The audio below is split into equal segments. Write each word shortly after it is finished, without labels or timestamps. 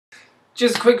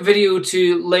Just a quick video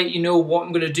to let you know what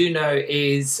I'm going to do now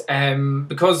is,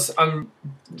 because I'm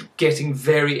getting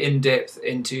very in-depth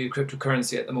into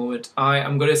cryptocurrency at the moment, I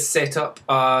am going to set up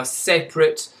a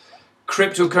separate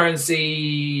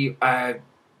cryptocurrency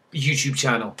YouTube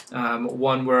channel.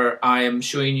 One where I am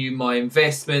showing you my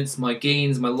investments, my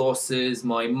gains, my losses,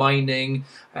 my mining,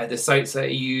 the sites that I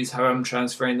use, how I'm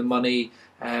transferring the money,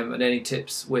 and any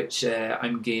tips which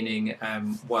I'm gaining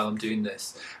while I'm doing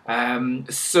this.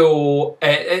 So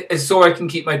I can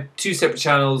keep my two separate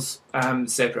channels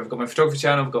separate. I've got my photography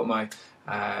channel, I've got my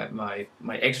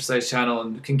my exercise channel,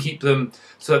 and can keep them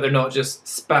so that they're not just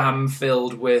spam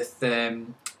filled with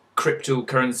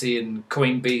cryptocurrency and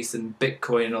Coinbase and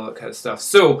Bitcoin and all that kind of stuff.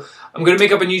 So I'm going to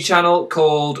make up a new channel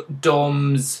called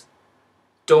Dom's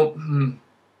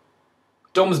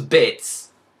Bits.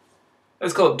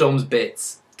 Let's call it Dom's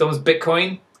Bits. Dom's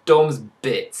Bitcoin, Dom's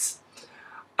Bits.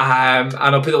 And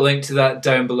I'll put a link to that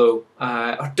down below.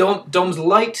 Or Dom's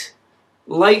Light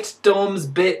Dom's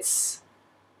Bits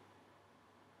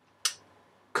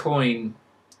Coin.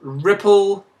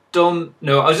 Ripple Dom.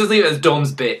 No, I'll just leave it as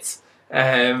Dom's Bits.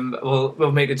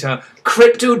 We'll make a channel.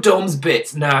 Crypto Dom's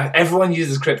Bits. Now everyone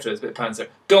uses crypto. It's a bit panzer.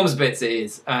 Dom's Bits it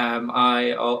is. So I'm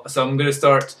going to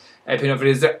start putting up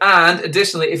videos there. And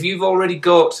additionally, if you've already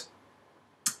got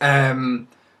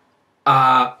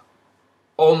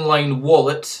online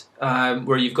wallet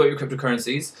where you've got your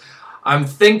cryptocurrencies, I'm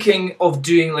thinking of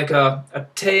doing like a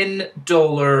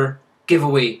 $10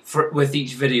 giveaway with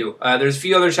each video. There's a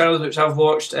few other channels which I've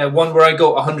watched. One where I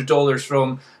got $100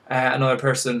 from another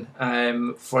person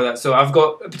for that. So I've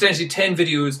got potentially 10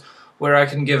 videos where I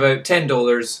can give out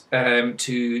 $10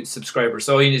 to subscribers.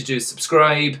 So all you need to do is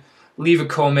subscribe, leave a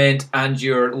comment, and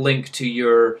your link to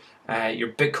your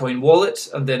Bitcoin wallet,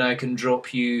 and then I can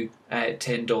drop you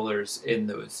 $10 in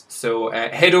those. So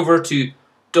head over to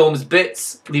Dom's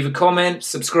Bits, leave a comment,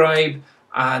 subscribe,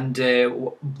 and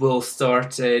we'll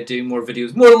start doing more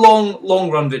videos, more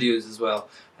long run videos as well,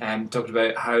 talking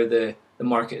about how the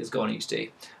market has gone each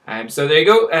day. So there you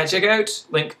go, check it out,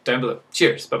 link down below.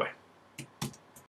 Cheers, bye bye.